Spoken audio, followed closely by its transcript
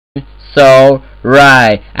So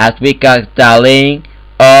right, as we got darling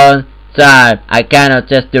on time. I cannot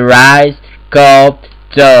just rise, go,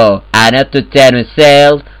 so I need to tell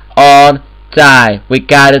myself on time. We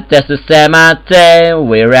gotta test the same thing.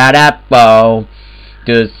 We're at apro.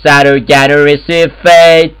 To Saturday receive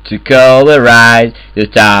fate to colorize the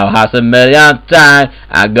townhouse a million times.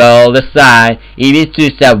 I go the sign. If it's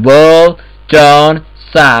just a world, don't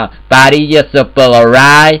sound. Body just a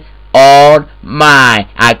polarize on mine.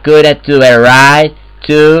 I couldn't do it right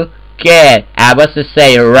to get. I was to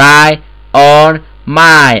say right on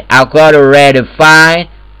mine. I got already find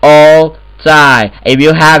all time. If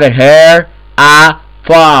you haven't heard, I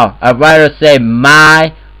fall. I'd rather say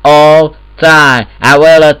my all time. I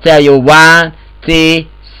will tell you one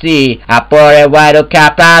TC. I put it white to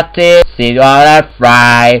capacity. See all that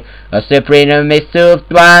fry. A supreme mix to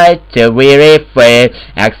twice till we refresh.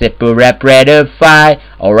 Accept to repredify.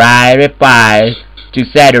 Alright, refine. To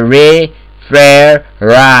set a fair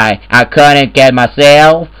right. I couldn't get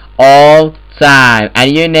myself all time.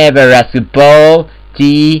 And you never ask about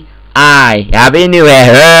T.I. Haven't you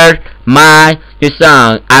heard my new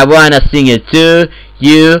song? I wanna sing it too.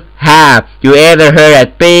 You have you ever heard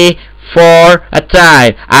it be for a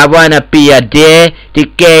time? I wanna be a decade.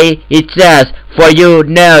 It's just for you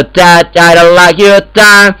know that I don't like your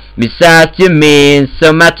time. Besides you mean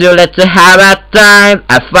so much to let you have a time.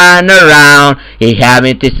 I find around. He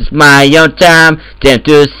having this is my own time. Time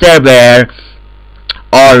to server.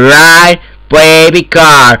 Alright, baby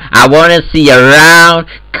car. I wanna see you around.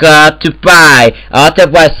 Got to buy.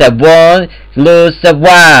 Otherwise I won't lose a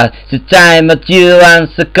while. The time of you and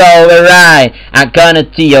so go right. I'm gonna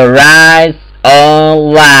see your eyes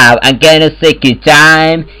all loud. I'm gonna take your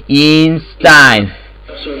time in time.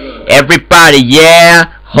 Everybody, yeah,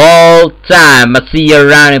 whole time. I see you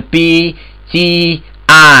around in PTI.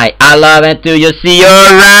 I love it till you see you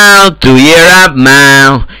around. 2 year up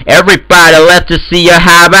now. Everybody, let's just see you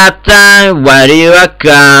have a time. Why do you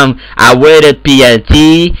come? I waited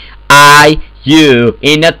PNTIU.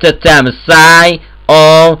 In the time aside.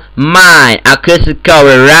 All mine. I couldn't go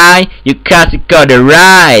right. You can't go the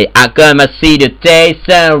right. I got my see the taste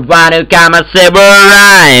and one who got my silver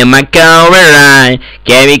right. My cover right.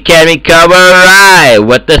 Carry cover right.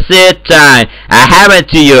 What the sit time? I haven't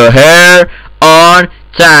to your hair on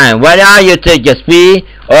time. What are you to just be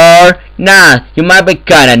or not? You might be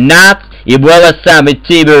kinda nuts. You will have me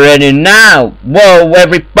TV ready now. Whoa,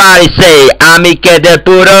 everybody say, a mí que te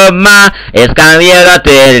puro más. Es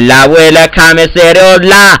cambiándote, la abuela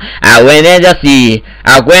camiserola. Aguente así,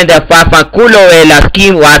 aguenta fafanculo de la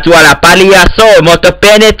skin. Guacho a la palia so, moto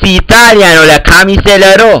peneti italiano, la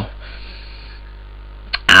camiselero.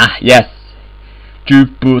 Ah, yes. To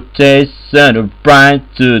put a son of Brian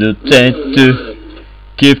to the tent to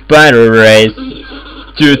keep by the race.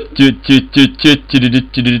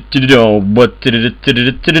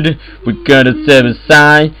 We're gonna seven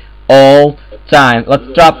sign all time.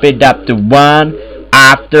 Let's drop it up to one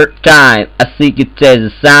after time. I think it says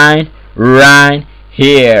a sign right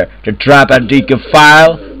here. To drop a dig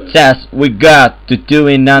file test we got to do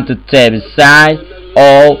it on to table side.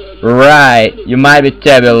 All right, you might be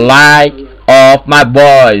table like of my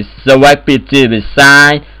boys, so I put to the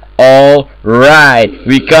sign. All right,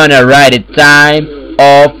 we're gonna write it time.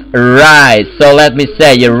 Of right, so let me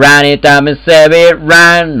say you run it up and say it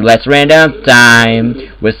run. Let's random time.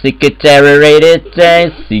 With secretary rated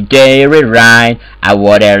things, you get it right. I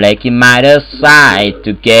water like you might decide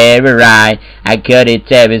to get it right. I cut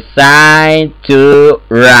it every side to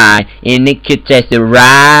right. In the kitchen to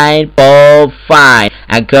right, both fine.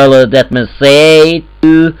 I color that me say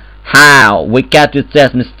to how. We got to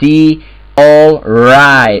test me see. All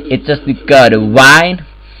right, it's just got a wine.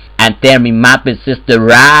 And tell me my sister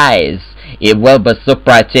rise. It will be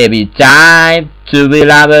surprise every time to be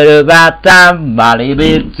loved about time.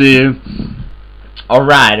 Believe too.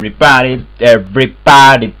 Alright, everybody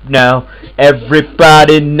know.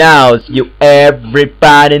 Everybody knows you.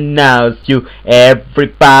 Everybody knows you.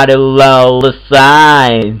 Everybody loves the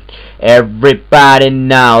sign. Everybody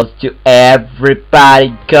knows you.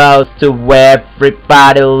 Everybody goes to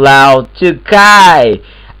everybody loves to guy.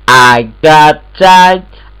 I got time.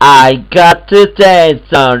 I got to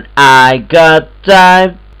taste on. I got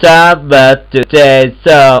time but to taste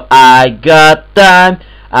on. I got time.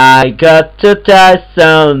 I got to taste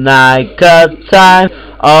on. I got time.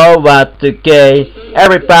 Oh, what to get?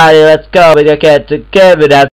 Everybody, let's go. We get to give it up.